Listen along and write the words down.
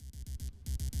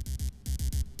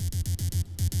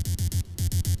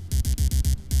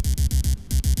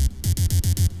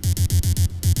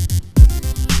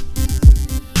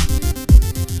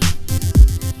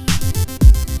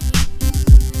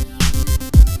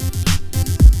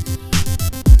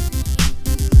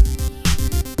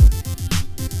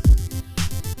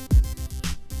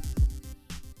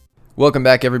Welcome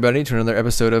back, everybody, to another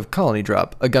episode of Colony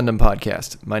Drop, a Gundam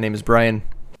podcast. My name is Brian.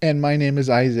 And my name is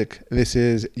Isaac. This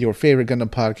is your favorite Gundam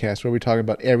podcast where we talk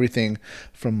about everything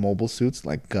from mobile suits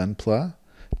like Gunpla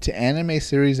to anime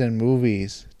series and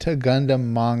movies to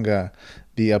Gundam manga,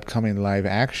 the upcoming live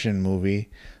action movie,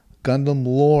 Gundam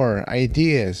lore,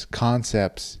 ideas,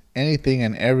 concepts, anything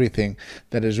and everything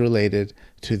that is related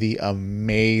to the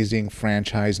amazing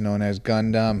franchise known as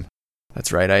Gundam.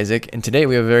 That's right, Isaac. And today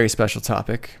we have a very special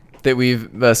topic that we've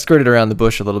skirted around the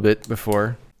bush a little bit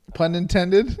before. Pun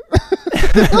intended?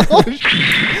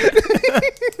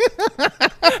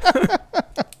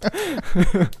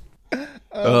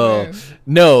 Oh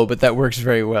no, but that works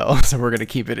very well, so we're going to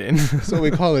keep it in. So we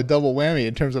call it double whammy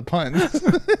in terms of puns.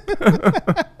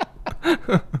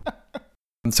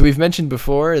 So we've mentioned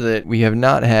before that we have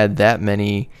not had that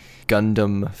many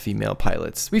Gundam female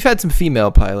pilots. We've had some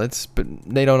female pilots, but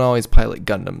they don't always pilot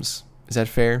Gundams. Is that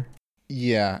fair?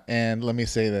 Yeah, and let me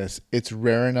say this. It's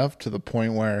rare enough to the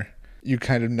point where you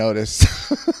kind of notice.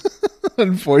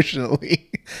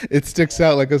 Unfortunately, it sticks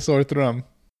out like a sore thumb.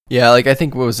 Yeah, like I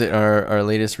think, what was it, our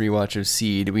latest rewatch of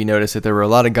Seed, we noticed that there were a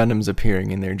lot of Gundams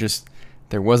appearing, and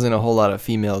there wasn't a whole lot of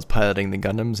females piloting the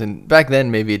Gundams. And back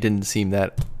then, maybe it didn't seem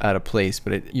that out of place,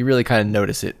 but you really kind of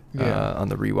notice it on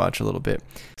the rewatch a little bit.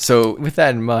 So with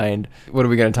that in mind, what are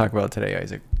we going to talk about today,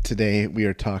 Isaac? Today, we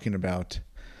are talking about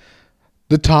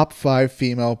the top 5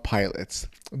 female pilots.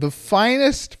 The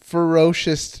finest,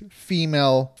 ferocious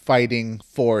female fighting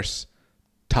force,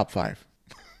 top 5.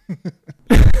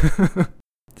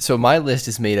 So my list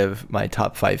is made of my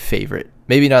top 5 favorite.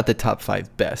 Maybe not the top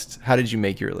 5 best. How did you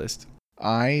make your list?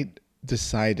 I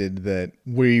decided that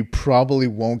we probably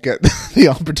won't get the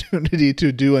opportunity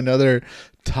to do another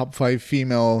top 5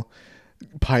 female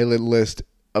pilot list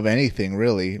of anything,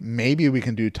 really. Maybe we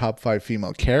can do top 5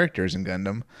 female characters in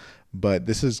Gundam, but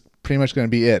this is pretty much going to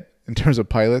be it in terms of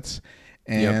pilots.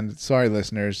 And Sorry,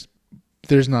 listeners,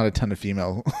 there's not a ton of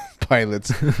female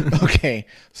pilots. Okay,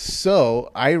 so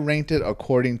I ranked it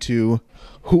according to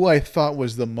who I thought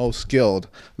was the most skilled.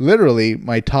 Literally,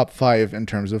 my top 5 in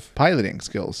terms of piloting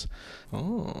skills.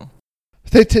 Oh.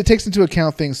 It takes into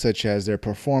account things such as their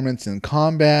performance in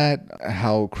combat,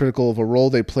 how critical of a role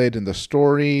they played in the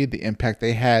story, the impact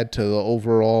they had to the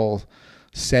overall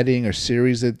setting or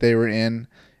series that they were in.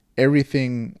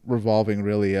 Everything revolving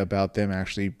really about them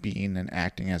actually being and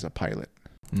acting as a pilot.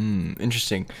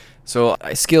 Interesting. So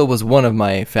skill was one of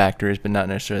my factors, but not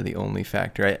necessarily the only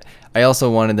factor. I also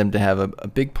wanted them to have a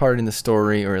big part in the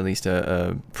story, or at least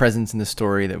a presence in the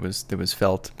story that was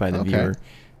felt by the viewer.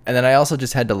 And then I also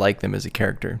just had to like them as a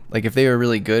character. Like if they were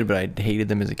really good, but I hated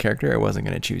them as a character, I wasn't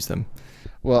going to choose them.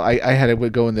 Well, I had to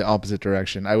go in the opposite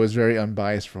direction. I was very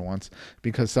unbiased for once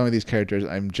because some of these characters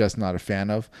I'm just not a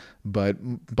fan of, but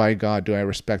by God, do I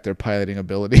respect their piloting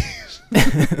abilities.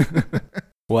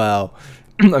 Wow.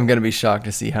 I'm going to be shocked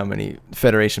to see how many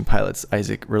Federation pilots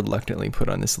Isaac reluctantly put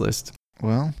on this list.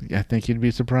 Well, I think you'd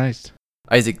be surprised.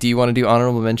 Isaac, do you want to do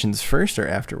honorable mentions first or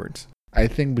afterwards? I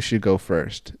think we should go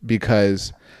first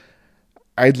because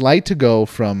I'd like to go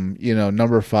from,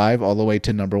 number 5 all the way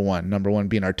to number 1. Number 1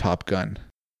 being our Top Gun.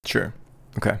 Sure.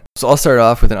 Okay. So I'll start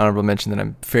off with an honorable mention that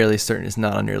I'm fairly certain is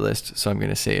not on your list, so I'm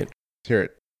going to say it. Hear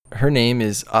it. Her name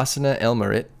is Asuna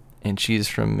Elmarit, and she's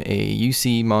from a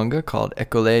UC manga called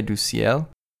École du Ciel.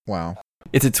 Wow.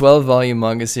 It's a 12-volume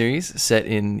manga series set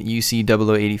in UC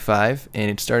 0085,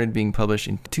 and it started being published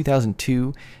in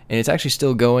 2002, and it's actually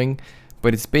still going,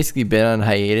 but it's basically been on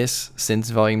hiatus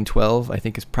since volume 12. I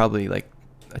think it's probably like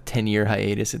a 10-year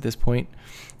hiatus at this point.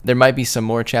 There might be some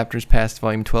more chapters past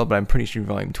volume 12, but I'm pretty sure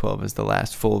volume 12 is the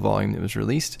last full volume that was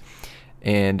released.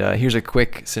 And here's a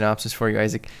quick synopsis for you,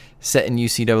 Isaac. Set in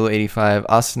UC 0085,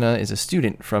 Asuna is a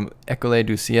student from École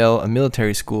du Ciel, a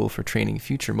military school for training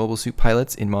future mobile suit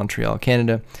pilots in Montreal,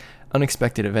 Canada.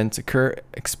 Unexpected events occur,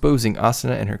 exposing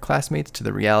Asuna and her classmates to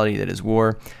the reality that is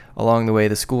war. Along the way,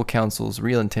 the school council's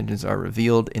real intentions are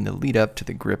revealed in the lead-up to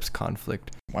the Grips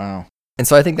conflict. Wow. And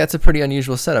so I think that's a pretty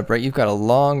unusual setup, right? You've got a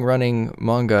long-running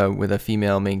manga with a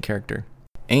female main character.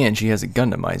 And she has a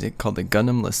Gundam, Isaac, called the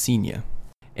Gundam Lacinia.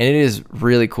 And it is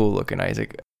really cool looking,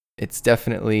 Isaac. It's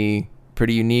definitely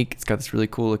pretty unique. It's got this really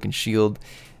cool looking shield.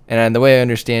 And the way I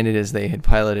understand it is they had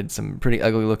piloted some pretty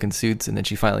ugly looking suits, and then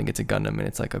she finally gets a Gundam, and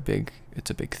it's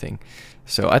a big thing.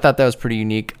 So I thought that was pretty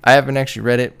unique. I haven't actually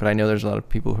read it, but I know there's a lot of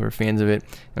people who are fans of it.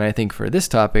 And I think for this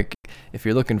topic, if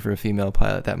you're looking for a female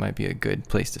pilot, that might be a good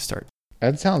place to start.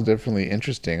 That sounds definitely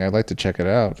interesting. I'd like to check it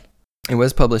out. It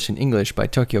was published in English by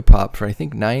Tokyo Pop for, I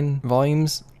think, 9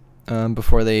 volumes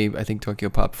before I think Tokyo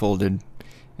Pop folded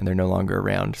and they're no longer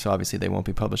around. So obviously they won't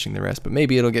be publishing the rest, but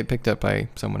maybe it'll get picked up by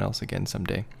someone else again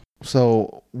someday.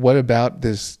 So what about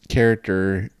this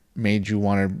character made you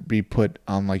want to be put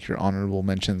on like your honorable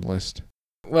mention list?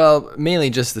 Well, mainly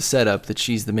just the setup that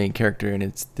she's the main character and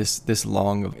it's this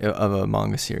long of a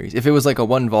manga series. If it was like a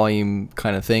 1-volume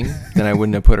kind of thing, then I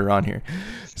wouldn't have put her on here.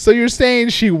 So you're saying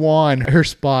she won her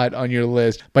spot on your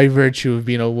list by virtue of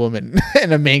being a woman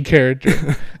and a main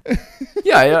character?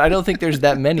 Yeah, I don't think there's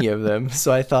that many of them,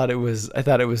 so I thought it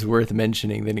was worth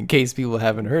mentioning that in case people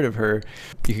haven't heard of her,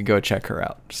 you could go check her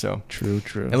out. So True.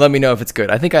 and let me know if it's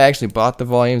good. I think I actually bought the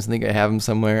volumes. I think I have them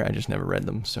somewhere. I just never read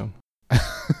them. So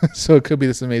So it could be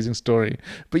this amazing story,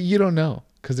 but you don't know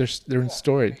because they're in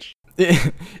storage.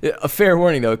 a fair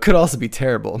warning though, it could also be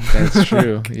terrible. That's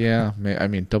true. Yeah, I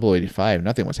mean, 0085,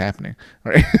 nothing was happening,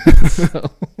 right? So,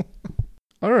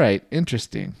 all right,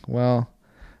 interesting. Well,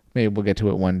 maybe we'll get to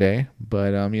it one day,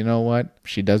 but you know what?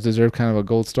 She does deserve kind of a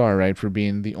gold star, right, for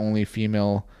being the only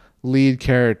female lead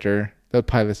character that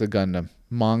pilots a Gundam.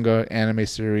 Manga, anime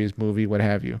series, movie, what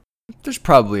have you. There's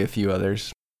probably a few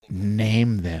others.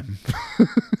 Name them.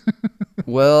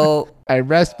 Well, I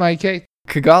rest my case.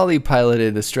 Kigali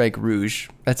piloted the Strike Rouge.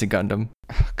 That's a Gundam.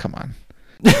 Come on.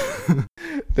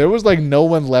 There was like no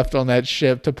one left on that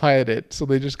ship to pilot it, so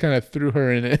they just kind of threw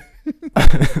her in it.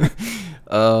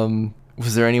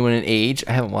 Was there anyone in Age?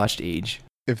 I haven't watched Age.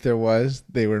 If there was,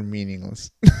 they were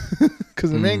meaningless.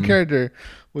 Because the main character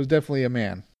was definitely a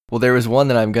man. Well, there was one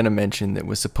that I'm going to mention that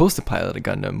was supposed to pilot a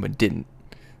Gundam but didn't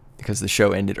because the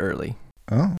show ended early.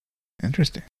 Oh,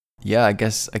 interesting. Yeah, I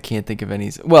guess I can't think of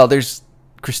any. Well, there's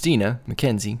Christina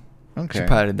McKenzie. Okay. She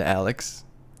piloted the Alex.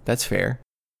 That's fair.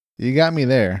 You got me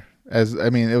there.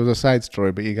 It was a side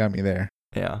story, but you got me there.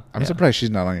 Yeah. I'm surprised she's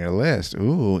not on your list.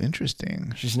 Ooh,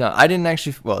 interesting. She's not. I didn't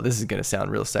actually. Well, this is going to sound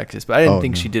real sexist, but I didn't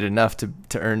think she did enough to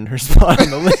earn her spot on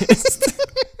the list.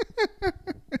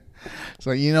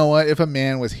 So, you know what? If a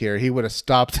man was here, he would have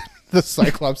stopped the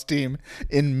Cyclops team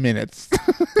in minutes.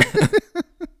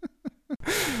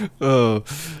 Oh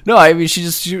no! I mean, she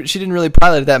didn't really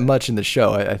pilot it that much in the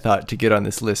show. I thought to get on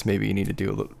this list, maybe you need to do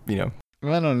a little,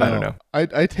 I don't know.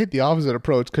 I take the opposite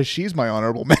approach because she's my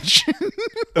honorable mention.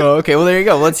 Oh, okay. Well, there you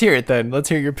go. Let's hear it then. Let's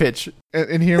hear your pitch.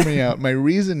 And hear me out. My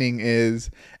reasoning is,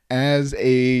 as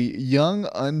a young,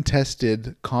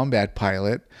 untested combat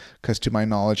pilot, because to my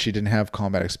knowledge, she didn't have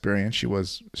combat experience. She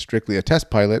was strictly a test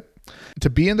pilot. To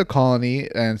be in the colony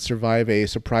and survive a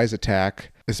surprise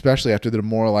attack, especially after the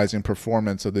demoralizing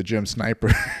performance of the gym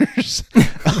snipers,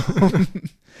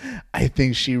 I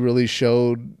think she really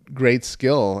showed great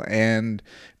skill, and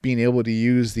being able to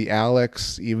use the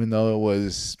Alex, even though it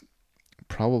was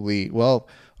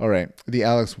the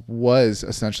Alex was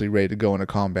essentially ready to go into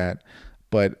combat,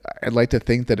 but I'd like to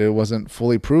think that it wasn't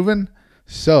fully proven.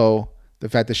 So the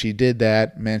fact that she did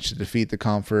that, managed to defeat the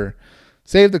Comfer,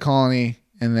 save the colony,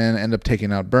 and then end up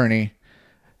taking out Bernie.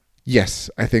 Yes,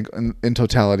 I think in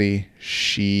totality,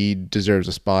 she deserves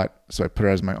a spot. So I put her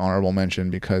as my honorable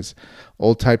mention because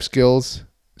old type skills,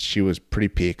 she was pretty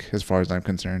peak as far as I'm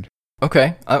concerned.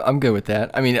 Okay, I'm good with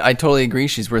that. I mean, I totally agree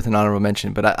she's worth an honorable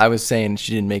mention, but I was saying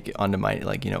she didn't make it onto my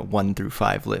 1 through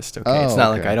 5 list. Okay, it's not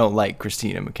like I don't like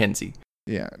Christina McKenzie.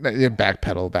 Yeah,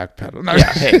 backpedal. No,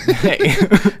 yeah, hey.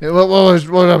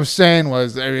 What I was saying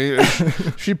was, I mean,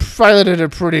 she piloted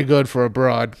it pretty good for a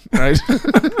broad, right?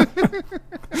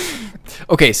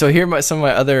 Okay, so here are some of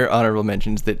my other honorable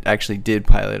mentions that actually did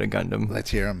pilot a Gundam.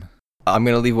 Let's hear them. I'm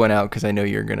going to leave one out because I know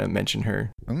you're going to mention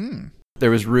her. There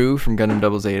was Rue from Gundam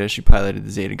Double Zeta. She piloted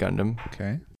the Zeta Gundam.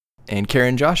 Okay. And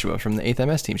Karen Joshua from the 8th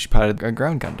MS team. She piloted a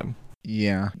ground Gundam.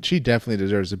 Yeah, she definitely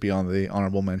deserves to be on the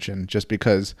honorable mention just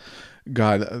because,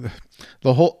 God,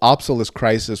 the whole Obsolescence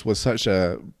Crisis was such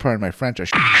a, pardon my French, a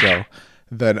show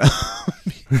that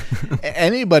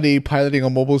anybody piloting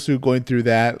a mobile suit going through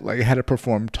that had to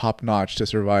perform top notch to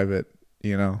survive it,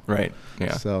 Right,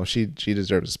 yeah. So she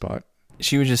deserves a spot.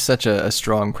 She was just such a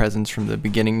strong presence from the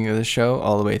beginning of the show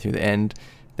all the way through the end.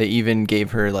 They even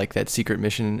gave her that secret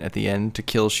mission at the end to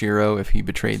kill Shiro if he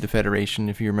betrayed the Federation,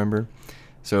 if you remember.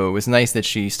 So it was nice that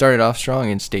she started off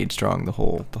strong and stayed strong the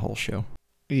whole show.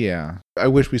 Yeah. I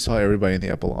wish we saw everybody in the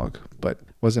epilogue, but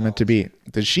wasn't meant to be.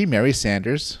 Did she marry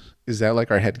Sanders? Is that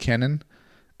our headcanon?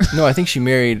 No, I think she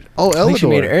married... Elidor. I think she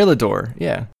married Elidor,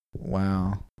 yeah.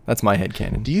 Wow. That's my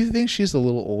headcanon. Do you think she's a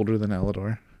little older than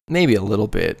Elidor? Maybe a little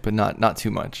bit, but not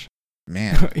too much.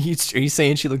 Man. Are you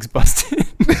saying she looks busted?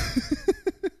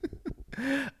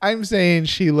 I'm saying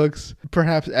she looks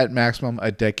perhaps at maximum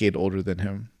a decade older than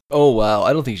him. Oh, wow.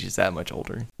 I don't think she's that much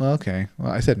older. Well, okay.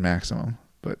 Well, I said maximum,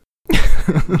 but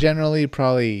generally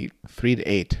probably 3 to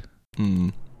 8.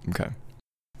 Okay.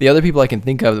 The other people I can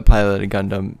think of that piloted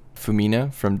Gundam,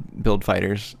 Fumina from Build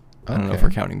Fighters. I don't know if Okay.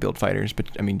 we're counting Build Fighters, but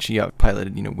I mean, she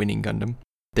piloted, Winning Gundam.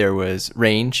 There was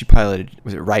Rain. She piloted,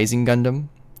 was it Rising Gundam?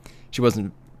 She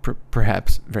wasn't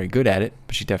perhaps very good at it,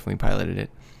 but she definitely piloted it.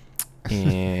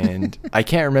 And I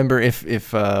can't remember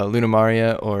if Luna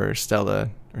Maria or Stella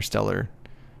or Stellar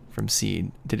from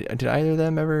Seed, did either of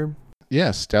them ever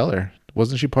Yeah, Stellar.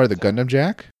 Wasn't she part of the Gundam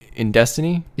Jack? in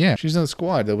Destiny? Yeah, she's in the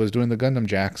squad that was doing the Gundam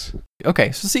Jacks.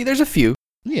 Okay, so see, there's a few.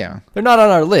 Yeah. They're not on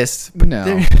our list, but No.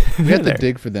 they're, We they're have to there.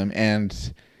 dig for them,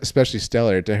 and especially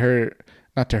Stellar, to her,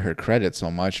 not to her credit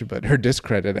so much, but her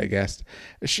discredit, I guess.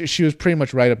 She was pretty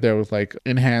much right up there with like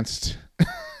enhanced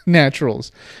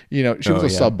naturals. She was Oh, a yeah.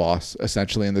 sub boss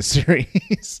essentially in the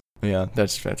series. Yeah,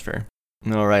 that's fair.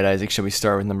 All right, Isaac, shall we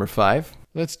start with number 5?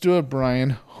 Let's do it,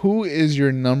 Brian. Who is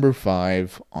your number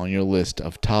 5 on your list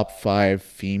of top 5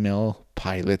 female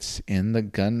pilots in the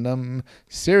Gundam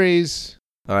series?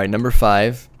 All right, number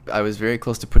 5. I was very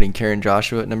close to putting Karen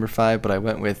Joshua at number 5, but I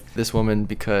went with this woman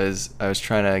because I was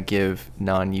trying to give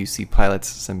non-UC pilots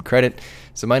some credit.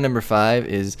 So my number 5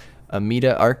 is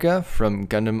Amida Arca from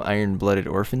Gundam Iron-Blooded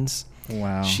Orphans.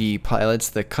 Wow. She pilots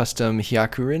the custom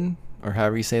Hyakurin, or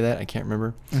however you say that. I can't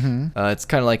remember. Mm-hmm. It's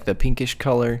kind of like the pinkish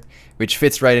color, which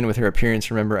fits right in with her appearance.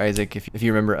 Remember, Isaac, if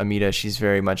you remember Amida, she's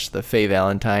very much the Faye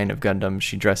Valentine of Gundam.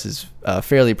 She dresses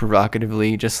fairly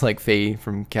provocatively, just like Faye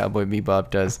from Cowboy Bebop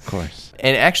does. Of course.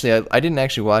 And actually, I didn't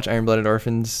actually watch Iron-Blooded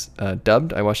Orphans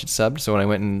dubbed. I watched it subbed. So when I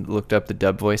went and looked up the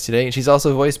dub voice today, and she's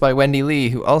also voiced by Wendy Lee,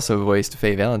 who also voiced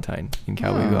Faye Valentine in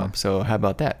Cowboy Oh. Bebop. So how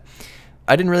about that?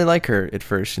 I didn't really like her at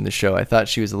first in the show. I thought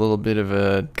she was a little bit of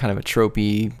a kind of a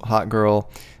tropey hot girl.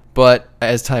 But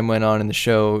as time went on in the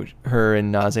show, her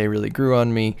and Naze really grew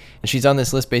on me. And she's on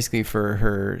this list basically for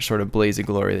her sort of blaze of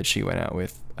glory that she went out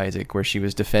with, Isaac, where she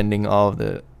was defending all of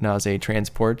the Naze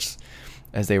transports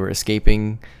as they were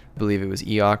escaping. I believe it was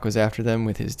Eok was after them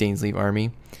with his Dainsleif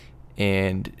army.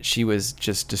 And she was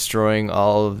just destroying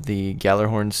all of the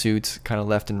Gallarhorn suits kind of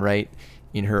left and right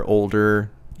in her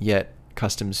older yet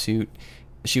custom suit.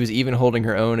 She was even holding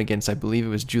her own against, I believe it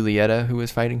was Julieta who was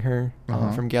fighting her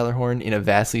from Gallarhorn in a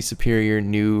vastly superior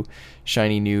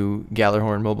shiny new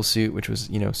Gallarhorn mobile suit, which was,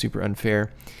 super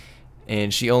unfair.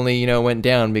 And she only, went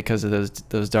down because of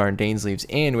those darn Dainsleifs.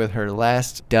 And with her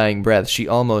last dying breath, she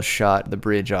almost shot the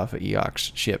bridge off of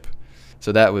Eok's ship.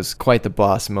 So that was quite the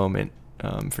boss moment,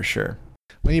 for sure.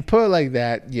 When you put it like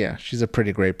that, yeah, she's a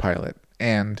pretty great pilot.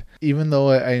 And even though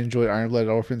I enjoy Iron-Blooded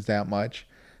Orphans that much,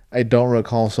 I don't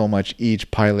recall so much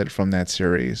each pilot from that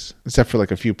series, except for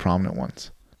like a few prominent ones.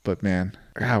 But man,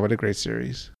 God, what a great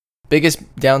series. Biggest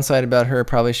downside about her,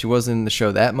 probably she wasn't in the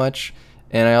show that much.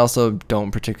 And I also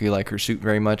don't particularly like her suit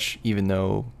very much, even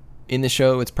though in the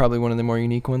show it's probably one of the more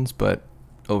unique ones. But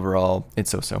overall, it's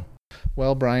so-so.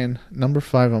 Well, Brian, number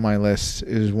 5 on my list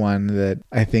is one that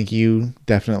I think you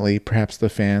definitely, perhaps the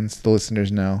fans, the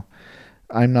listeners know.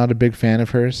 I'm not a big fan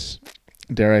of hers.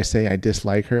 Dare I say I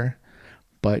dislike her.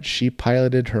 But she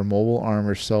piloted her mobile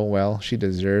armor so well, she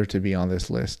deserved to be on this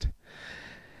list.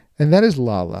 And that is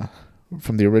Lala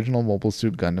from the original Mobile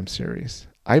Suit Gundam series.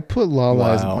 I put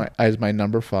Lala Wow. as my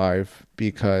number 5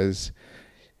 because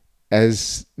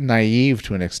as naive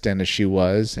to an extent as she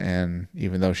was, and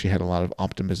even though she had a lot of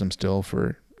optimism still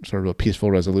for sort of a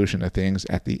peaceful resolution of things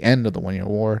at the end of the 1 Year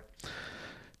War,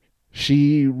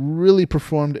 she really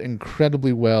performed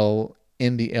incredibly well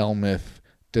in the Elmith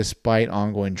despite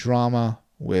ongoing drama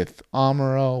with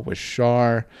Amuro, with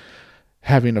Char,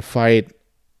 having to fight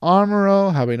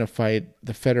Amuro, having to fight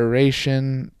the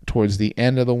Federation towards the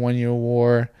end of the 1 Year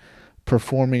War,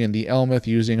 performing in the Elmith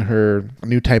using her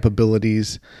new type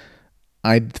abilities.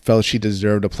 I felt she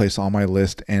deserved a place on my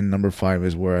list, and number 5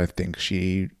 is where I think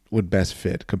she would best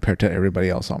fit compared to everybody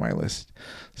else on my list.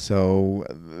 So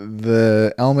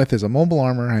the Elmith is a mobile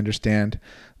armor, I understand,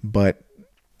 but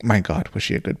my God, was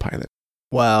she a good pilot.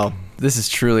 Wow. This is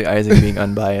truly Isaac being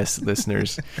unbiased,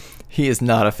 listeners. He is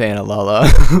not a fan of Lala.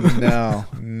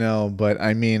 No, but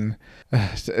I mean,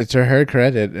 to her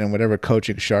credit and whatever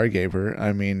coaching Char gave her,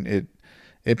 I mean,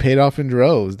 it paid off in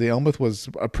droves. The Elmith was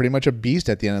pretty much a beast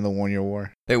at the end of the 1 Year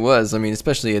War. It was. I mean,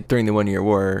 especially during the 1 Year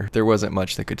War, there wasn't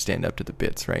much that could stand up to the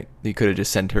bits, right? You could have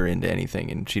just sent her into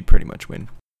anything and she'd pretty much win.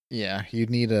 Yeah, you'd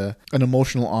need an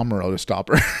emotional Amuro to stop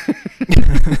her.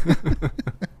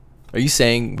 Are you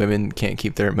saying women can't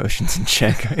keep their emotions in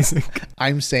check, Isaac?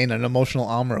 I'm saying an emotional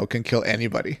Amuro can kill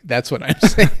anybody. That's what I'm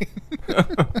saying.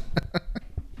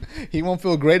 He won't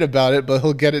feel great about it, but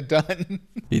he'll get it done.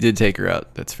 You did take her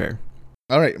out. That's fair.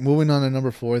 All right, moving on to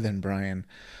number 4 then, Brian.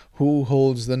 Who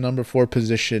holds the number 4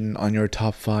 position on your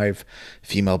top 5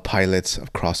 female pilots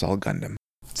across all Gundam?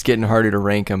 It's getting harder to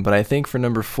rank them, but I think for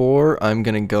number 4, I'm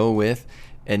going to go with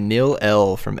and Nil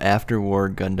L from After War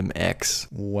Gundam X.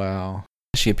 Wow.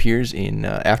 She appears in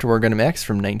After War Gundam X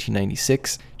from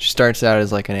 1996. She starts out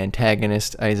as like an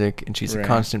antagonist, Isaac, and she's a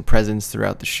constant presence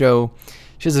throughout the show.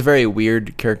 She has a very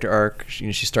weird character arc.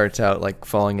 She starts out like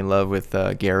falling in love with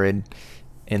Garrett,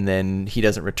 and then he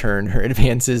doesn't return her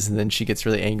advances, and then she gets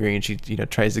really angry and she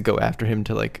tries to go after him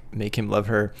to like make him love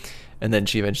her, and then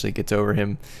she eventually gets over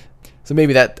him. So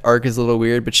maybe that arc is a little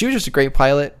weird, but she was just a great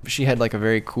pilot. She had like a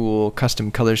very cool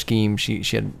custom color scheme. She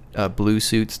had blue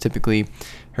suits typically.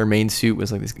 Her main suit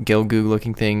was like this Gelgoog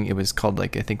looking thing. It was called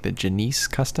like, I think, the Janice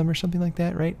custom or something like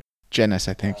that, right? Genis,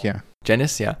 I think, yeah.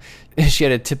 Genis, yeah. She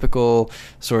had a typical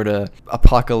sort of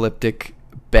apocalyptic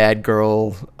bad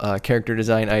girl character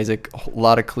design, Isaac. A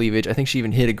lot of cleavage. I think she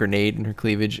even hid a grenade in her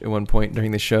cleavage at one point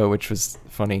during the show, which was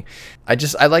funny.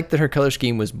 I liked that her color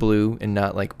scheme was blue and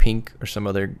not like pink or some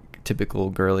other typical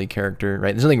girly character,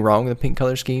 right? There's nothing wrong with the pink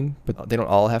color scheme, but they don't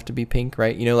all have to be pink,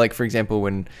 right? Like for example,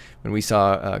 when we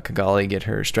saw Kigali get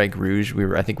her Strike Rouge,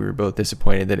 I think we were both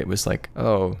disappointed that it was like,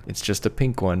 oh, it's just a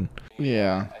pink one.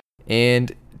 Yeah.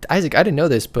 And Isaac, I didn't know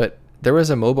this, but there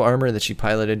was a mobile armor that she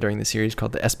piloted during the series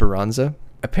called the Esperanza.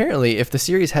 Apparently, if the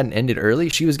series hadn't ended early,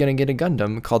 she was going to get a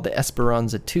Gundam called the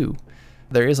Esperanza 2.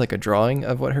 There is like a drawing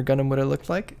of what her Gundam would have looked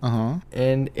like.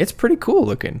 And it's pretty cool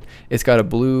looking. It's got a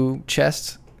blue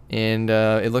chest, and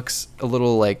it looks a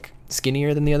little like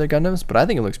skinnier than the other Gundams, but I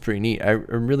think it looks pretty neat.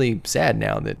 I'm really sad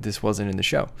now that this wasn't in the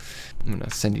show. I'm going to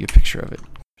send you a picture of it.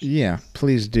 Yeah,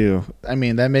 please do. I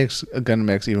mean, that makes a Gundam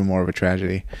X even more of a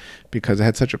tragedy because it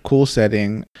had such a cool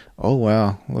setting. Oh,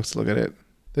 wow. Let's look at it.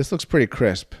 This looks pretty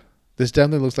crisp. This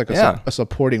definitely looks like a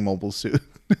supporting mobile suit.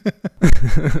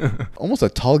 Almost a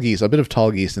bit of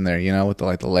tall geese in there, with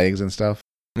the legs and stuff.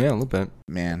 Yeah, a little bit.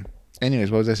 Man.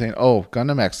 Anyways, what was I saying? Oh,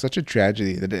 Gundam X, such a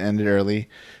tragedy that it ended early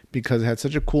because it had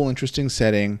such a cool, interesting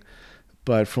setting.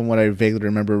 But from what I vaguely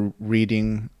remember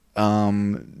reading,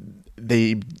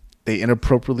 they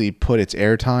inappropriately put its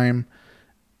airtime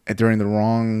during the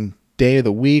wrong day of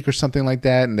the week or something like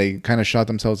that, and they kind of shot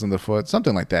themselves in the foot.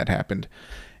 Something like that happened.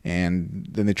 And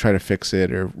then they try to fix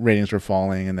it, or ratings were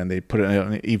falling, and then they put it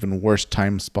in an even worse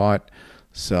time spot.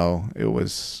 So it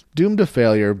was doomed to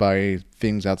failure by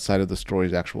things outside of the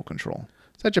story's actual control.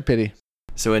 Such a pity.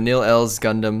 So Anil L's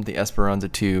Gundam, the Esperanza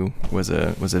 2, was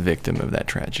a victim of that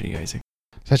tragedy, Isaac.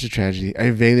 Such a tragedy. I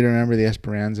vaguely remember the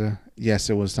Esperanza. Yes,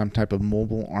 it was some type of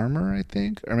mobile armor, I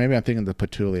think. Or maybe I'm thinking the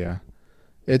Petulia.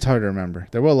 It's hard to remember.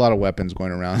 There were a lot of weapons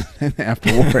going around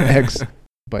after War X,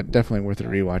 but definitely worth a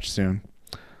rewatch soon.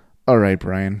 All right,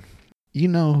 Brian. You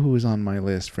know who is on my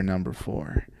list for number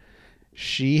 4.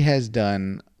 She has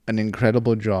done an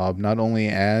incredible job, not only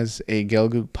as a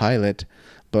Gelgoog pilot,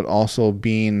 but also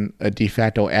being a de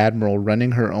facto admiral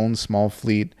running her own small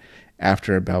fleet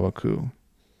after a Babaku.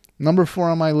 Number 4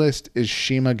 on my list is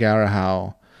Shima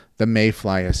Garahao, the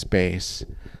Mayfly of space,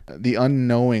 the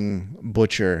unknowing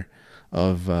butcher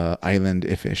of Island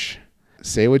Ifish.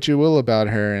 Say what you will about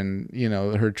her and,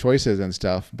 her choices and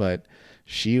stuff, but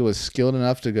she was skilled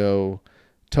enough to go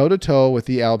toe-to-toe with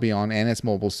the Albion and its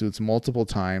mobile suits multiple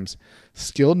times,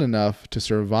 skilled enough to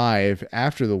survive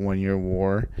after the 1-year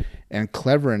war, and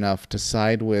clever enough to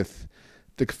side with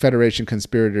the Federation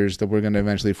conspirators that were going to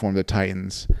eventually form the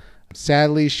Titans.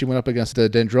 Sadly, she went up against the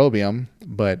Dendrobium,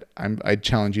 but I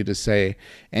challenge you to say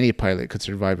any pilot could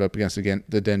survive up against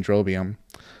the Dendrobium.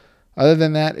 Other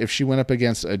than that, if she went up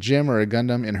against a Jim or a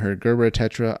Gundam in her Gerbera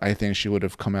Tetra, I think she would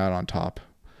have come out on top.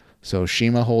 So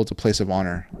Shima holds a place of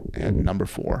honor at number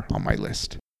 4 on my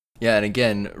list. Yeah, and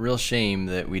again, real shame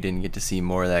that we didn't get to see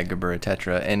more of that Gerbera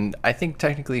Tetra. And I think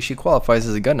technically she qualifies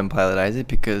as a Gundam pilot, Isaac,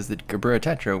 because the Gerbera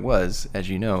Tetra was, as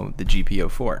you know, the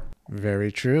GP-04.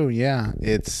 Very true, yeah.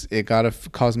 It got a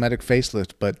cosmetic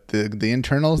facelift, but the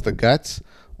internals, the guts,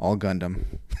 all Gundam.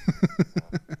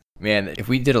 Man, if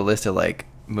we did a list of like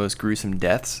most gruesome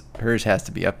deaths, hers has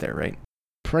to be up there, right?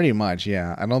 Pretty much,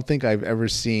 yeah. I don't think I've ever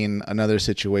seen another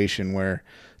situation where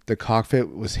the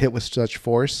cockpit was hit with such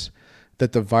force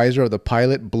that the visor of the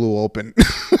pilot blew open.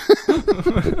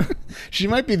 She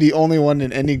might be the only one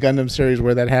in any Gundam series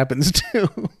where that happens too.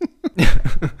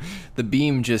 The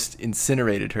beam just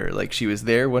incinerated her. Like she was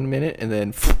there 1 minute and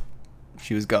then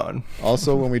she was gone.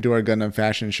 Also, when we do our Gundam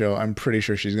fashion show, I'm pretty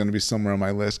sure she's going to be somewhere on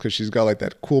my list because she's got like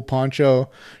that cool poncho.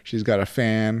 She's got a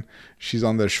fan. She's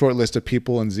on the short list of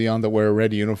people in Zeon that wear a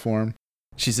red uniform.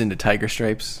 She's into tiger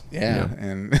stripes. Yeah,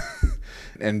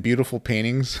 and beautiful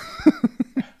paintings.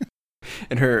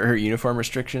 And her uniform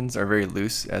restrictions are very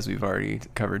loose, as we've already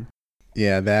covered.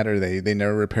 Yeah, that or they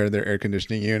never repair their air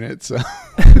conditioning unit, so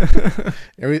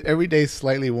every day is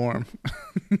slightly warm.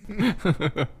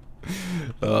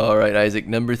 All right, Isaac,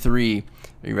 number 3.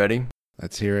 Are you ready?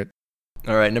 Let's hear it.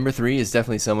 All right, number 3 is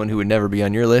definitely someone who would never be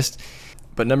on your list.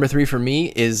 But number 3 for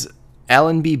me is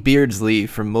Allenby Beardsley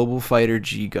from Mobile Fighter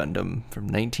G Gundam from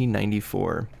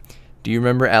 1994. Do you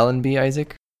remember Allenby,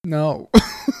 Isaac? No.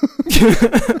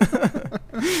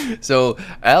 So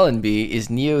Allenby is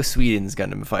Neo Sweden's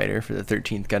Gundam fighter for the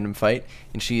 13th Gundam fight,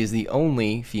 and she is the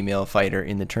only female fighter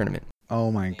in the tournament.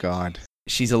 Oh my god.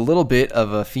 She's a little bit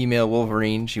of a female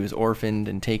Wolverine. She was orphaned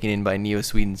and taken in by Neo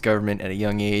Sweden's government at a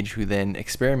young age, who then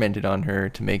experimented on her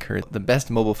to make her the best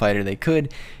mobile fighter they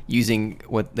could, using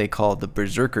what they call the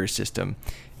Berserker system.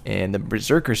 And the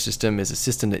Berserker system is a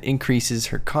system that increases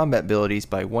her combat abilities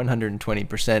by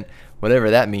 120%, whatever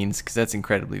that means, because that's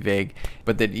incredibly vague,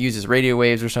 but that uses radio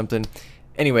waves or something.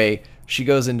 Anyway, she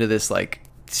goes into this like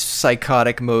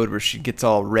psychotic mode where she gets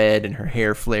all red and her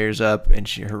hair flares up and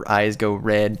her eyes go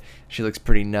red. She looks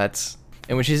pretty nuts.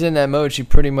 And when she's in that mode, she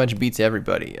pretty much beats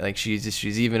everybody. Like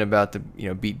she's even about to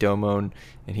beat Domon,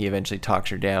 and he eventually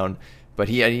talks her down. But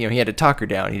he had to talk her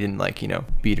down. He didn't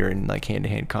beat her in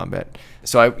hand-to-hand combat.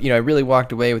 So I really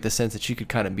walked away with the sense that she could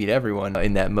kind of beat everyone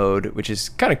in that mode, which is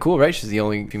kind of cool, right? She's the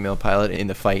only female pilot in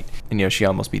the fight, and she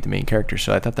almost beat the main character.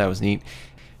 So I thought that was neat.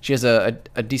 She has a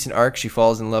decent arc. She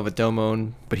falls in love with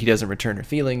Domon, but he doesn't return her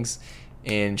feelings,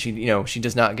 and she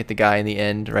does not get the guy in the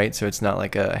end, right? So it's not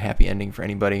like a happy ending for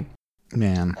anybody.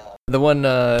 Man. The one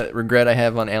regret I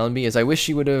have on Allenby is I wish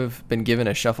she would have been given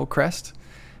a Shuffle crest.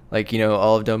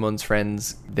 All of Domon's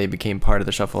friends, they became part of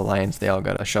the Shuffle Alliance. They all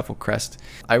got a Shuffle crest.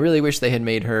 I really wish they had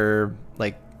made her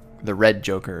like the Red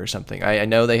Joker or something. I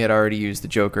know they had already used the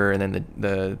Joker and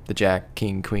then the Jack,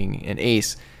 King, Queen, and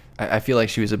Ace. I feel like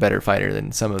she was a better fighter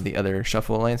than some of the other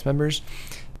Shuffle Alliance members.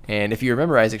 And if you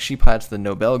remember, Isaac, she pilots the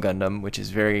Nobel Gundam, which is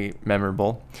very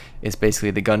memorable. It's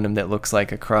basically the Gundam that looks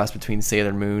like a cross between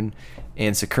Sailor Moon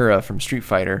and Sakura from Street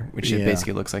Fighter, which it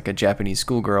basically looks like a Japanese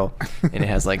schoolgirl. And it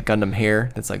has like Gundam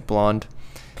hair that's like blonde.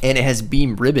 And it has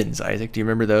beam ribbons, Isaac. Do you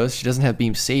remember those? She doesn't have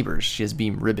beam sabers. She has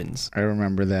beam ribbons. I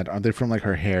remember that. Are they from like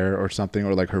her hair or something,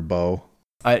 or like her bow?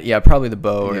 Probably the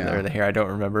bow or the hair. I don't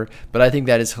remember. But I think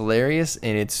that is hilarious,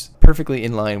 and it's perfectly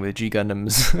in line with G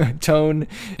Gundam's tone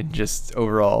and just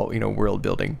overall, world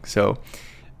building. So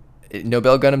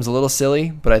Nobel Gundam's a little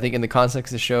silly, but I think in the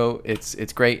context of the show,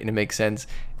 it's great and it makes sense.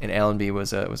 And Allenby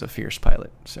was a fierce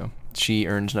pilot, so she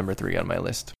earns number 3 on my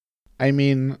list. I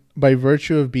mean, by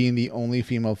virtue of being the only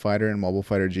female fighter in Mobile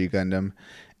Fighter G Gundam,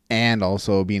 and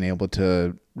also being able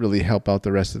to really help out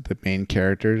the rest of the main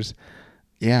characters,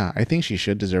 yeah, I think she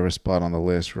should deserve a spot on the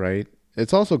list, right?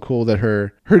 It's also cool that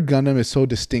her Gundam is so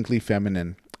distinctly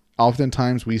feminine.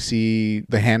 Oftentimes we see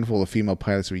the handful of female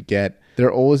pilots we get,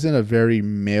 they're always in a very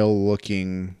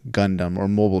male-looking Gundam or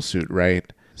mobile suit,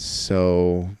 right?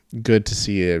 So good to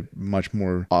see a much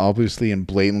more obviously and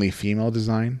blatantly female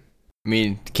design. I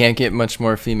mean, can't get much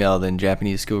more female than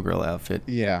Japanese schoolgirl outfit.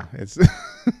 Yeah, it's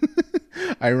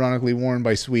ironically worn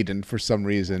by Sweden for some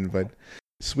reason, but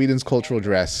Sweden's cultural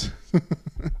dress.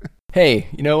 Hey,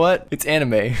 you know what? It's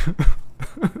anime.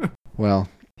 Well,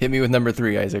 hit me with number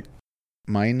 3, Isaac.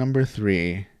 My number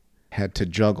 3 had to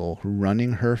juggle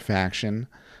running her faction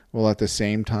while at the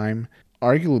same time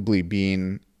arguably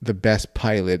being the best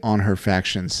pilot on her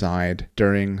faction side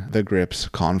during the Grips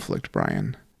conflict,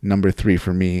 Brian. Number 3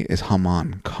 for me is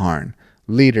Haman Karn,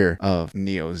 leader of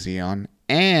Neo Zeon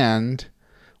and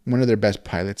one of their best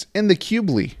pilots in the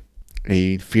Cubely,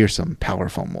 a fearsome,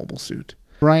 powerful mobile suit.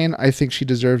 Brian, I think she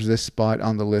deserves this spot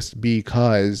on the list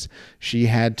because she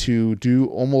had to do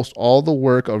almost all the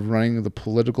work of running the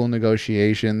political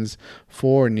negotiations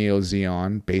for Neo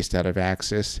Zeon, based out of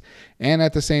Axis, and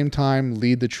at the same time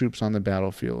lead the troops on the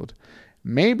battlefield.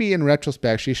 Maybe in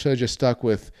retrospect, she should have just stuck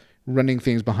with running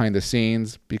things behind the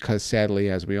scenes because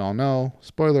sadly, as we all know,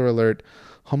 spoiler alert,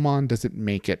 Haman doesn't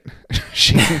make it.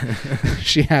 She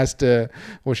has to,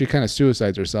 well, she kind of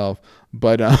suicides herself,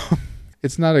 but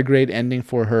it's not a great ending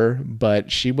for her,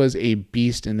 but she was a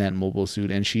beast in that mobile suit,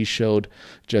 and she showed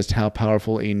just how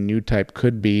powerful a new type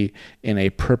could be in a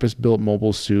purpose-built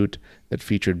mobile suit that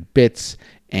featured bits,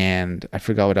 and I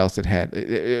forgot what else it had.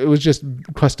 It was just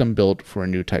custom built for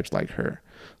new types like her.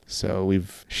 So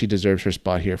she deserves her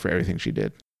spot here for everything she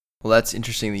did. Well, that's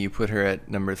interesting that you put her at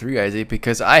number 3, Isaac,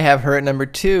 because I have her at number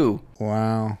 2.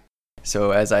 Wow.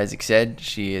 So as Isaac said,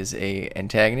 she is a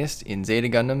antagonist in Zeta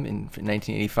Gundam in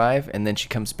 1985, and then she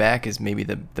comes back as maybe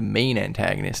the main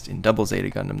antagonist in Double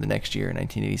Zeta Gundam the next year in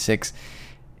 1986.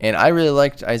 And I really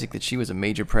liked, Isaac, that she was a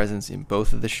major presence in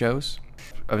both of the shows.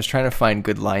 I was trying to find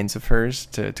good lines of hers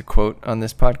to quote on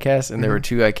this podcast, and there were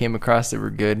 2 I came across that were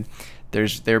good.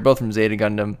 They were both from Zeta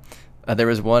Gundam. There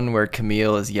was one where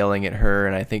Camille is yelling at her,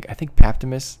 and I think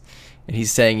Paptimus, and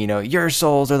he's saying, your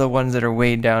souls are the ones that are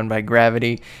weighed down by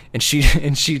gravity. And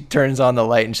she turns on the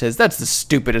light and says, "That's the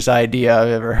stupidest idea I've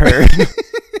ever heard."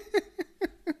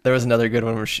 There was another good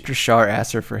one where Shar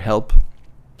asked her for help.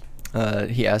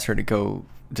 He asked her to go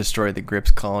destroy the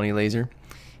Grips colony laser.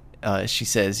 She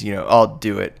says, "I'll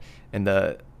do it." And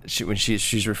when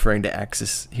she's referring to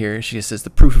Axis here, she says,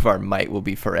 "The proof of our might will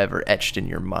be forever etched in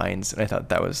your minds." And I thought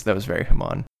that was very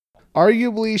Haman.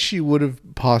 Arguably, she would have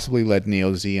possibly led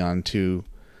Neo Zeon to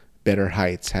better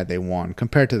heights had they won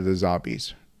compared to the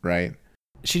zombies, right?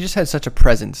 She just had such a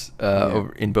presence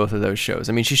in both of those shows.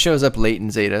 I mean, she shows up late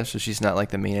in Zeta, so she's not like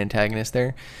the main antagonist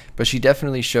there, but she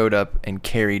definitely showed up and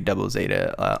carried Double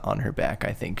Zeta on her back.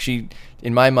 I think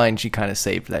in my mind, she kind of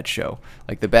saved that show.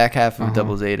 Like the back half of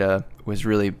Double Zeta was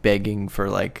really begging for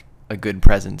like a good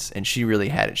presence, and she really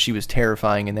had it. She was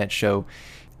terrifying in that show.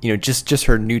 Just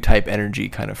her new type energy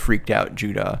kind of freaked out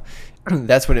Judah.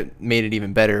 That's when it made it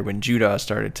even better when Judah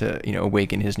started to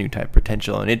awaken his new type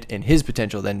potential, and his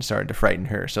potential then started to frighten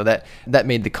her. So that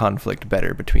made the conflict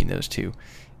better between those two.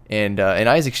 And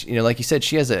Isaac, like you said,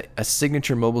 she has a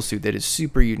signature mobile suit that is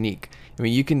super unique. I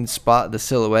mean, you can spot the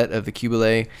silhouette of the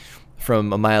Cubile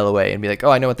from a mile away and be like, "Oh,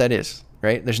 I know what that is."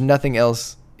 Right? There's nothing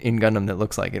else in Gundam that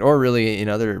looks like it, or really in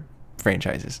other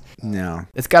franchises. No,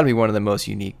 it's got to be one of the most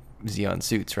unique Zeon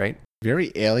suits, right?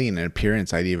 Very alien in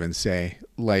appearance, I'd even say.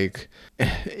 Like,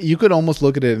 you could almost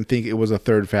look at it and think it was a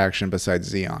third faction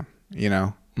besides Zeon,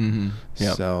 Mm-hmm.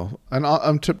 Yep. So,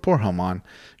 and to poor Haman,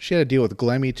 she had to deal with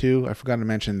Glemmy too. I forgot to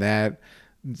mention that.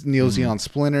 Neo Zeon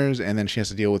splinters, and then she has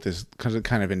to deal with this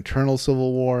kind of internal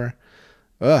civil war.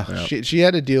 She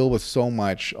had to deal with so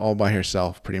much all by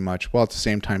herself, pretty much, while at the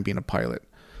same time being a pilot.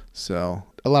 So,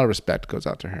 a lot of respect goes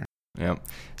out to her. Yeah.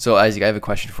 So Isaac, I have a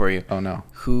question for you. Oh no.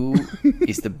 Who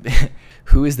is the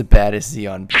baddest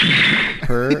Zeon,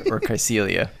 her or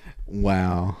Kycilia?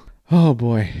 Wow. Oh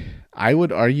boy. I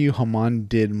would argue Haman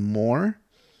did more,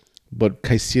 but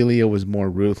Kycilia was more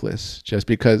ruthless. Just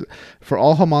because, for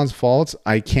all Haman's faults,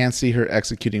 I can't see her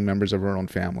executing members of her own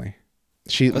family.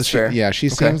 That's fair. Yeah, she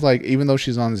seems like, even though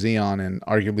she's on Zeon and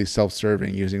arguably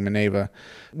self-serving using Maneva,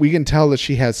 we can tell that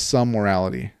she has some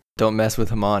morality. Don't mess with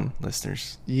Haman,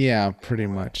 listeners. Yeah, pretty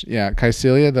much. Yeah,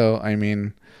 Kycilia, though, I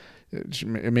mean,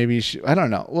 maybe I don't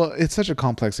know. Well, it's such a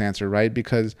complex answer, right?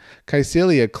 Because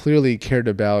Kycilia clearly cared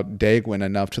about Dagwin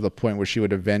enough to the point where she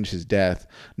would avenge his death,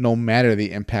 no matter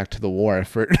the impact to the war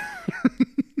effort.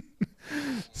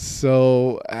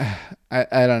 So,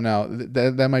 I don't know.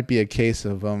 That might be a case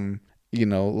of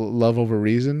love over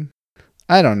reason.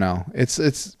 I don't know.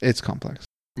 It's complex.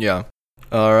 Yeah.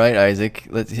 All right, Isaac.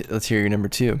 Let's hear your number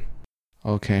 2.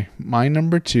 Okay, my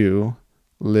number 2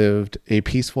 lived a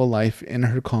peaceful life in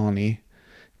her colony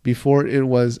before it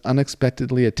was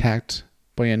unexpectedly attacked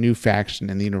by a new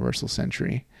faction in the Universal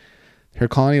Century. Her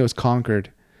colony was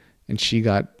conquered, and she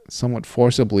got somewhat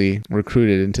forcibly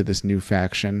recruited into this new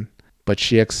faction, but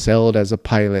she excelled as a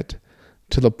pilot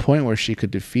to the point where she could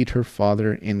defeat her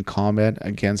father in combat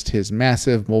against his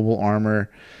massive mobile armor.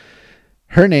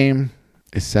 Her name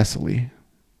is Cecily,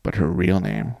 but her real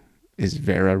name is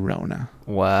Vera Rona.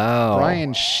 Wow.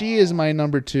 Brian, she is my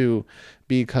number 2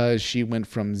 because she went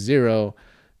from 0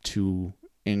 to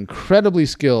incredibly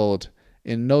skilled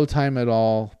in no time at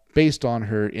all, based on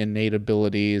her innate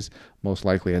abilities, most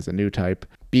likely as a new type.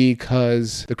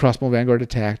 Because the Crossbow Vanguard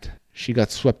attacked, she got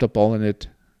swept up all in it,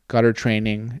 got her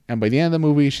training, and by the end of the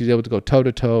movie, she's able to go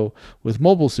toe-to-toe with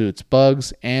mobile suits,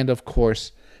 bugs, and of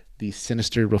course, the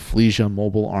sinister Rafflesia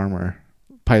mobile armor,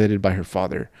 piloted by her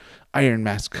father, Iron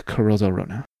Mask Kurozo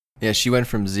Rona. Yeah, she went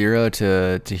from 0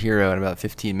 to hero in about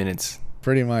 15 minutes.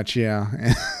 Pretty much,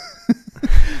 yeah.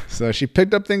 So she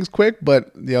picked up things quick,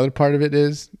 but the other part of it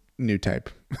is new type.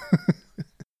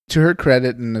 To her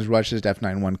credit, and as rushed as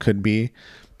F91 could be,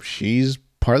 she's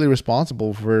partly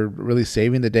responsible for really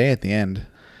saving the day at the end.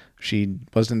 If she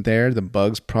wasn't there, the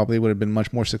bugs probably would have been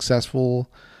much more successful.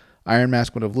 Iron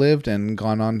Mask would have lived and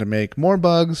gone on to make more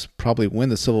bugs, probably win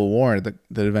the civil war that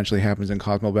eventually happens in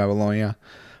Cosmo Babylonia.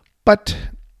 But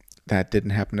that didn't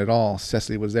happen at all.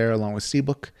 Cecily was there along with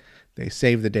Seabook. They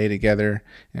saved the day together,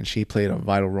 and she played a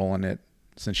vital role in it.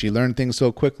 Since she learned things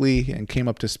so quickly and came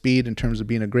up to speed in terms of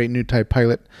being a great new type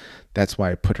pilot, that's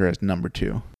why I put her as number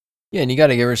 2. Yeah, and you got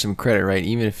to give her some credit, right?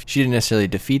 Even if she didn't necessarily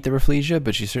defeat the Rafflesia,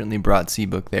 but she certainly brought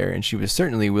Seabook there, and she was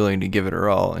certainly willing to give it her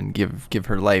all and give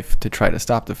her life to try to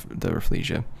stop the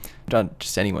Rafflesia. Not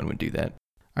just anyone would do that.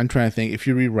 I'm trying to think, if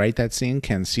you rewrite that scene,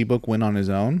 can Seabook win on his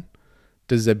own?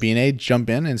 Does Zabine jump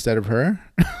in instead of her?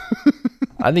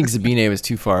 I think Zabine was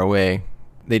too far away.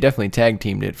 They definitely tag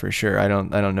teamed it for sure. I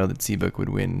don't know that Seabook would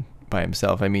win by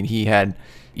himself. I mean, he had,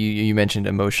 you mentioned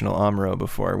emotional Amuro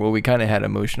before. Well, we kind of had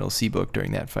emotional Seabook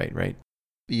during that fight, right?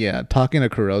 Yeah, talking to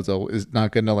Kurozo is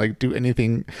not going to like do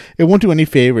anything. It won't do any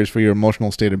favors for your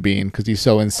emotional state of being because he's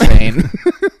so insane.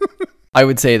 I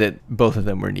would say that both of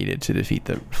them were needed to defeat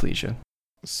the Felicia.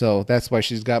 So that's why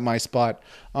she's got my spot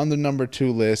on the number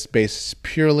 2 list, based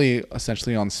purely,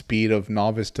 essentially, on speed of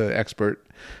novice to expert.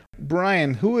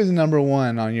 Brian, who is number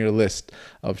 1 on your list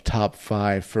of top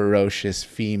 5 ferocious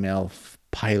female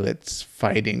pilots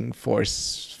fighting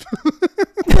force?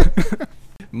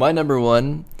 My number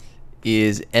 1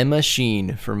 is Emma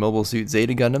Sheen for Mobile Suit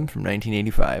Zeta Gundam from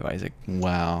 1985, Isaac.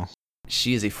 Wow.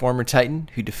 She is a former Titan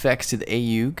who defects to the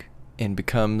AUG and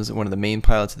becomes one of the main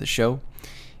pilots of the show.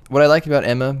 What I liked about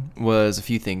Emma was a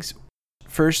few things.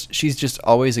 First, she's just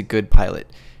always a good pilot.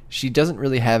 She doesn't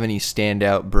really have any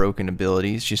standout broken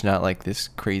abilities. She's not like this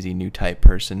crazy new type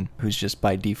person who's just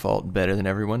by default better than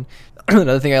everyone.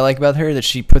 Another thing I like about her is that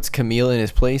she puts Camille in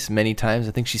his place many times.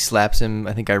 I think she slaps him,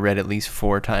 I think I read at least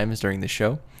 4 times during the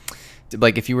show.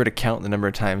 Like, if you were to count the number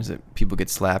of times that people get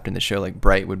slapped in the show, like,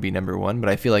 Bright would be number 1, but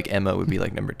I feel like Emma would be,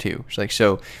 like, number 2. She's like,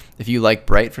 so if you like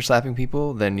Bright for slapping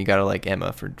people, then you gotta like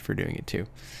Emma for doing it, too.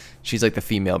 She's like the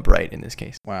female Bright in this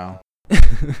case. Wow.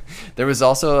 There was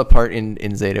also a part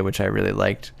in Zeta, which I really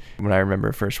liked when I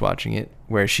remember first watching it,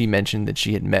 where she mentioned that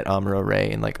she had met Amuro Ray,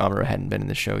 and, like, Amuro hadn't been in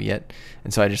the show yet.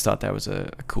 And so I just thought that was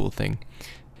a cool thing.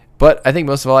 But I think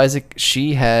most of all, Isaac,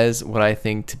 she has what I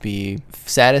think to be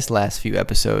saddest last few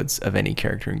episodes of any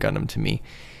character in Gundam to me.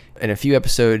 In a few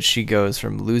episodes, she goes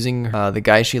from losing the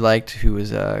guy she liked, who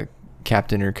was a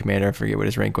captain or commander, I forget what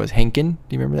his rank was, Henkin.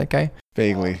 Do you remember that guy?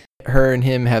 Vaguely. Her and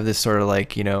him have this sort of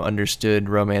like, understood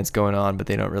romance going on, but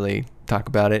they don't really talk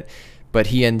about it. But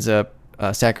he ends up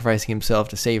sacrificing himself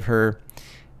to save her.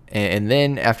 And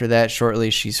then after that,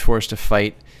 shortly, she's forced to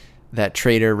fight that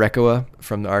traitor Rekkoa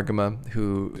from the Argama,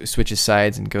 who switches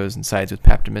sides and goes and sides with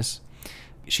Paptimus.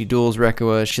 She duels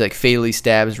Rekkoa. She like fatally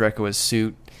stabs Rekkoa's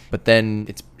suit, but then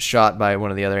it's shot by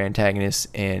one of the other antagonists,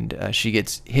 and she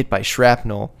gets hit by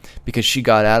shrapnel because she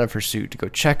got out of her suit to go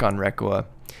check on Rekkoa.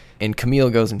 And Camille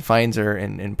goes and finds her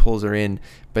and pulls her in.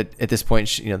 But at this point,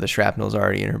 the shrapnel's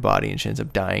already in her body, and she ends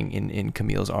up dying in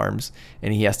Camille's arms.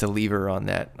 And he has to leave her on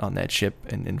that ship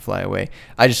and fly away.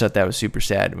 I just thought that was super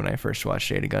sad when I first watched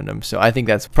Zeta Gundam. So I think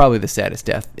that's probably the saddest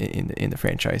death in the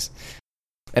franchise.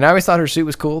 And I always thought her suit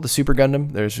was cool, the Super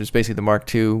Gundam. There's just basically the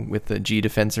Mark II with the G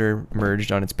Defensor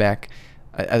merged on its back.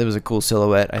 I thought it was a cool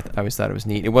silhouette. I always thought it was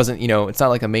neat. It wasn't, it's not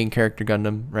like a main character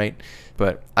Gundam, right?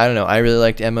 But I don't know. I really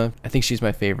liked Emma. I think she's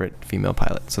my favorite female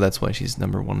pilot, so that's why she's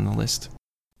number 1 on the list.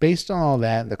 Based on all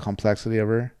that, the complexity of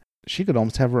her, she could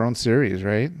almost have her own series,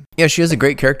 right? Yeah, she has a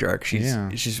great character arc. She's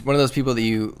one of those people that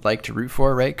you like to root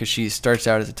for, right? Because she starts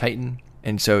out as a Titan,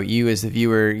 and so you as the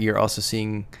viewer, you're also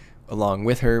seeing along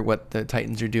with her what the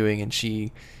Titans are doing, and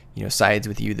she sides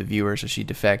with you, the viewer, so she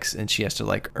defects, and she has to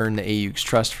like earn the AUG's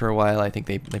trust for a while. I think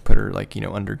they put her like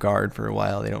under guard for a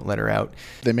while. They don't let her out.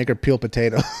 They make her peel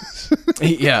potatoes.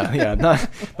 yeah,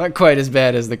 not quite as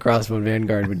bad as the Crossbone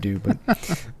Vanguard would do,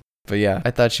 but yeah, I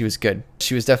thought she was good.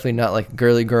 She was definitely not like a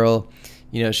girly girl.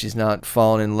 She's not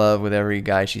falling in love with every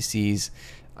guy she sees.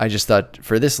 I just thought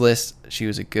for this list, she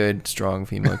was a good, strong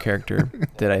female character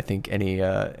that I think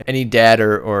any dad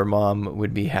or mom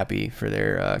would be happy for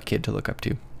their kid to look up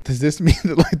to. Does this mean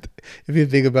that, like, if you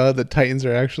think about it, the Titans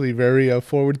are actually very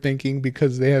forward-thinking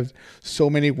because they have so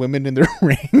many women in their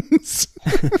ranks?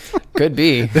 Could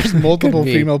be. There's multiple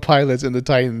female pilots in the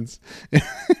Titans,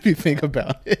 if you think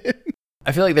about it.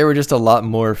 I feel like there were just a lot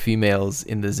more females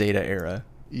in the Zeta era.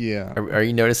 Yeah. Are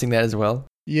you noticing that as well?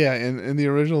 Yeah, in the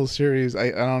original series,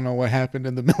 I don't know what happened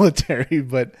in the military,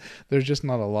 but there's just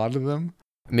not a lot of them.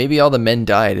 Maybe all the men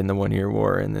died in the 1-year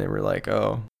war, and they were like,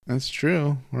 oh. That's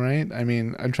true, right? I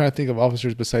mean, I'm trying to think of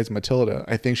officers besides Matilda.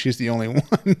 I think she's the only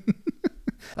one.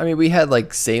 I mean, we had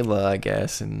like Sayla, I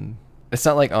guess, and it's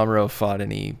not like Amuro fought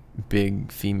any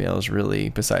big females really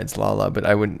besides Lala, but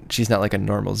she's not like a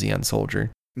normal Zeon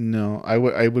soldier. No,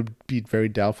 I would be very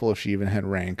doubtful if she even had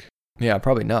rank. Yeah,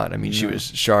 probably not. I mean, she was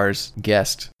Char's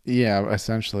guest. Yeah,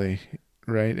 essentially,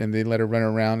 right? And they let her run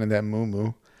around in that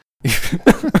muumuu.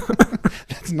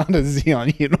 That's not a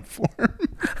Zeon uniform.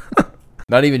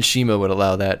 Not even Shima would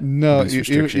allow that. No,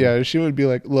 she would be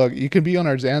like, look, you can be on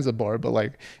our Zanzibar, but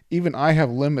like, even I have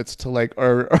limits to like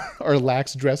our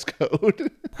lax dress code.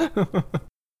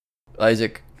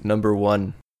 Isaac, number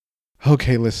 1.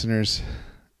 Okay, listeners,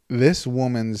 this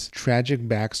woman's tragic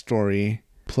backstory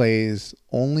plays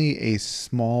only a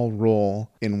small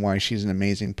role in why she's an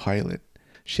amazing pilot.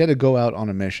 She had to go out on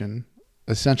a mission,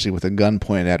 essentially with a gun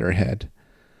pointed at her head.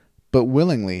 but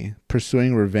willingly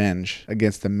pursuing revenge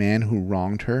against the man who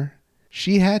wronged her,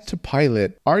 she had to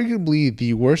pilot arguably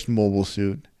the worst mobile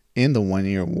suit in the 1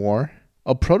 Year War,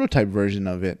 a prototype version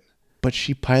of it, but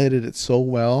she piloted it so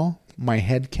well, my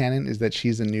headcanon is that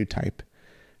she's a new type.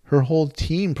 Her whole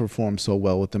team performed so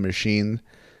well with the machine,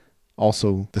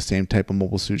 also the same type of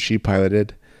mobile suit she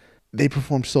piloted. They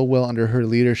performed so well under her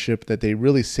leadership that they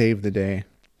really saved the day.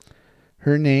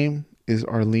 Her name is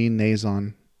Arlene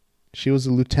Nazon. She was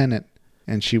a lieutenant,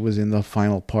 and she was in the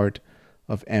final part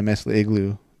of MS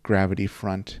Igloo Gravity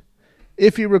Front.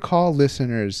 If you recall,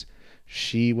 listeners,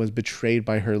 she was betrayed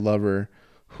by her lover,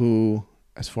 who,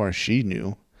 as far as she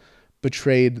knew,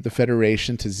 betrayed the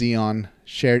Federation to Zeon,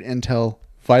 shared intel,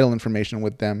 vital information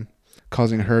with them,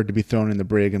 causing her to be thrown in the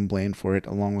brig and blamed for it,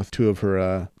 along with two of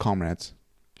her comrades.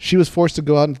 She was forced to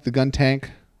go out into the gun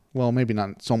tank. Well, maybe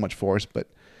not so much forced, but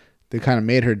they kind of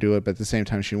made her do it, but at the same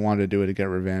time, she wanted to do it to get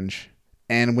revenge.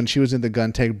 And when she was in the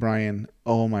gun tank, Brian,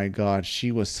 oh my God,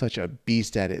 she was such a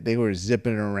beast at it. They were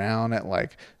zipping around at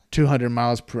like 200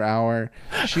 miles per hour.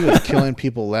 She was killing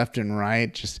people left and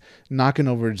right, just knocking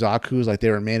over Zaku's like they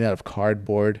were made out of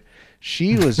cardboard.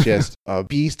 She was just a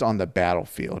beast on the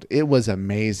battlefield. It was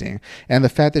amazing. And the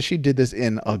fact that she did this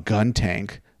in a gun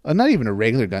tank, not even a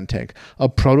regular gun tank, a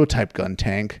prototype gun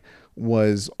tank,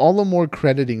 was all the more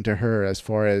crediting to her as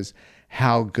far as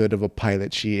how good of a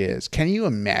pilot she is. Can you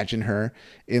imagine her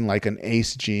in like an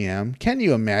Ace GM? Can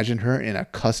you imagine her in a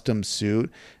custom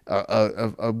suit,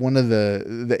 one of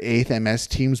the 8th MS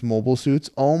team's mobile suits?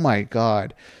 Oh my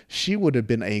God, she would have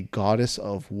been a goddess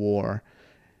of war.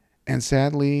 And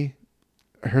sadly,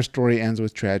 her story ends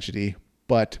with tragedy.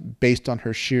 But based on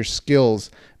her sheer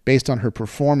skills, based on her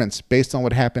performance, based on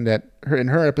what happened in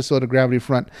her episode of Gravity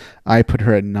Front, I put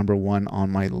her at number 1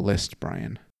 on my list,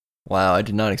 Brian. Wow, I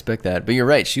did not expect that. But you're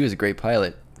right. She was a great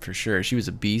pilot, for sure. She was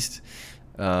a beast.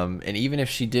 And even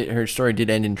if her story did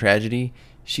end in tragedy,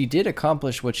 she did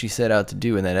accomplish what she set out to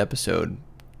do in that episode,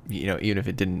 even if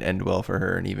it didn't end well for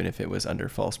her and even if it was under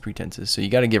false pretenses. So you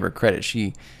got to give her credit.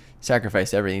 She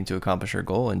sacrificed everything to accomplish her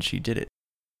goal, and she did it.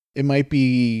 It might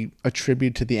be a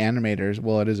tribute to the animators.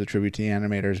 Well, it is a tribute to the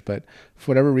animators, but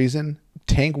for whatever reason,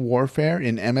 tank warfare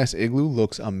in MS Igloo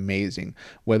looks amazing.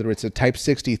 Whether it's the Type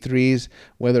 63s,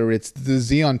 whether it's the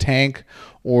Zeon tank,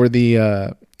 or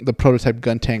the prototype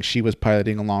gun tank she was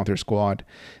piloting along with her squad.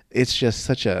 It's just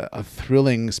such a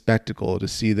thrilling spectacle to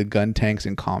see the gun tanks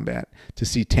in combat, to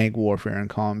see tank warfare in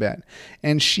combat.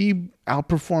 And she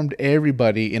outperformed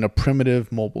everybody in a primitive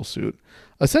mobile suit.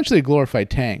 Essentially a glorified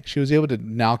tank. She was able to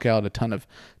knock out a ton of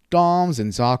Doms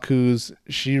and Zaku's.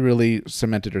 She really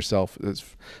cemented herself, as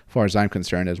far as I'm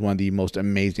concerned, as one of the most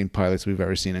amazing pilots we've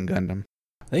ever seen in Gundam.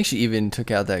 I think she even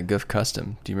took out that Goof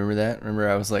Custom. Do you remember that? Remember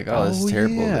I was like, oh, this is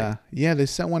terrible. Yeah, they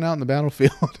sent one out in the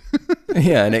battlefield.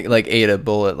 Yeah, and it like ate a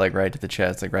bullet like right to the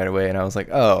chest, like right away. And I was like,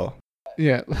 oh,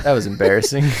 yeah, that was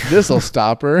embarrassing. This'll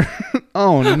stop her.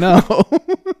 Oh, no.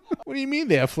 What do you mean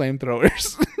they have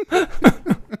flamethrowers?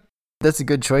 That's a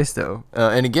good choice, though.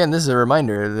 And again, this is a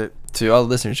reminder that to all the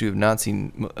listeners who have not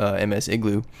seen MS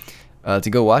Igloo, to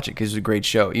go watch it because it's a great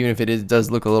show. Even if it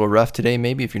does look a little rough today,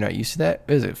 maybe if you're not used to that,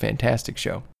 it is a fantastic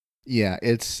show. Yeah,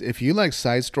 if you like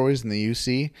side stories in the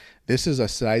UC, this is a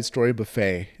side story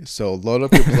buffet. So load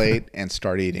up your plate and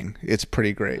start eating. It's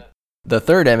pretty great. The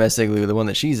third MS Igloo, the one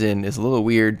that she's in, is a little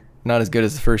weird. Not as good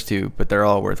as the first two, but they're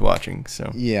all worth watching.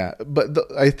 So yeah, but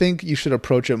I think you should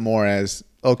approach it more as,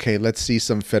 okay, let's see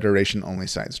some Federation-only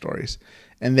side stories.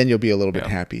 And then you'll be a little bit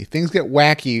happy. Things get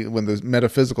wacky when the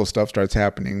metaphysical stuff starts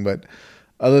happening, but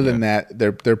other than that,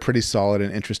 they're pretty solid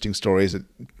and interesting stories that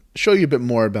show you a bit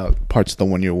more about parts of the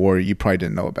 1 Year War you probably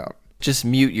didn't know about. Just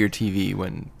mute your TV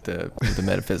when the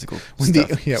metaphysical when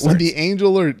stuff starts. When the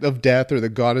angel of death or the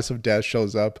goddess of death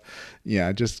shows up,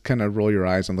 just kind of roll your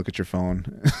eyes and look at your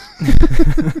phone.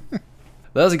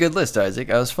 That was a good list, Isaac.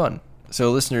 That was fun. So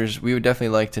listeners, we would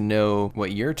definitely like to know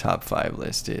what your top 5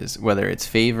 list is, whether it's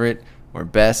favorite or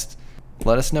best.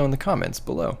 Let us know in the comments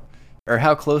below. Or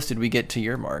how close did we get to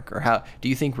your mark? Or how do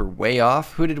you think we're way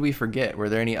off? Who did we forget? Were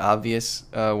there any obvious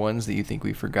ones that you think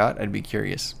we forgot? I'd be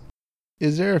curious.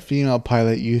 Is there a female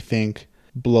pilot you think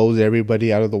blows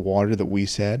everybody out of the water that we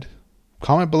said?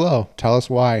 Comment below. Tell us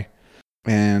why.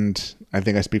 And I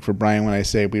think I speak for Brian when I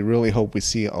say we really hope we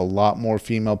see a lot more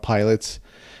female pilots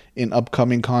in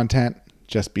upcoming content,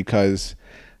 just because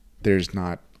there's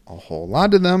not a whole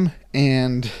lot of them,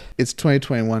 and it's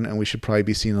 2021, and we should probably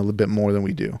be seeing a little bit more than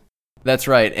we do. That's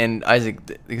right. And Isaac,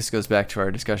 this goes back to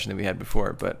our discussion that we had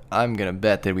before, but I'm going to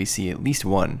bet that we see at least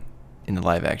one in the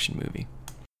live action movie.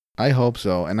 I hope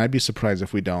so, and I'd be surprised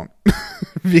if we don't.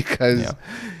 Because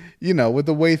with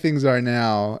the way things are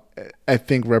now, I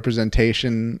think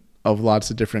representation of lots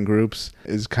of different groups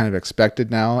is kind of expected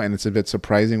now, and it's a bit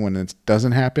surprising when it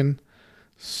doesn't happen.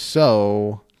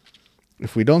 So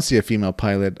if we don't see a female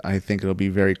pilot, I think it'll be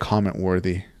very comment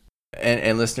worthy.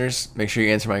 And listeners, make sure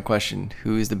you answer my question.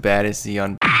 Who is the baddest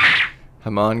Zeon?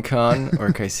 Haman Khan or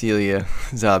Kycilia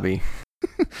Zabi?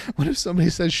 What if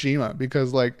somebody says Shima?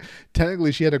 Because,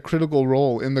 technically she had a critical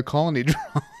role in the colony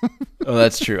drama. Oh,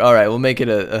 that's true. All right, we'll make it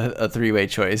a three-way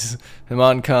choice.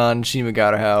 Haman Khan, Shima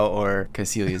Garahao, or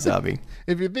Kycilia Zabi.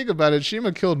 If you think about it,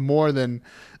 Shima killed more than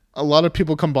a lot of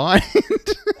people combined.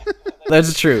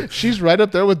 That's true. She's right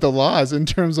up there with the laws in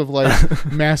terms of,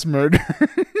 mass murder.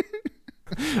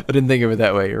 I didn't think of it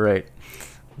that way. You're right.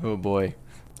 Oh, boy.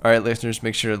 All right, listeners,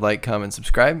 make sure to like, comment,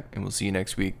 subscribe, and we'll see you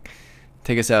next week.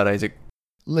 Take us out, Isaac.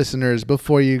 Listeners,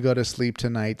 before you go to sleep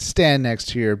tonight, stand next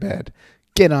to your bed.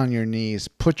 Get on your knees,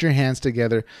 put your hands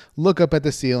together, look up at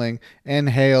the ceiling, and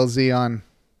hail Zeon.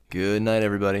 Good night,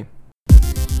 everybody.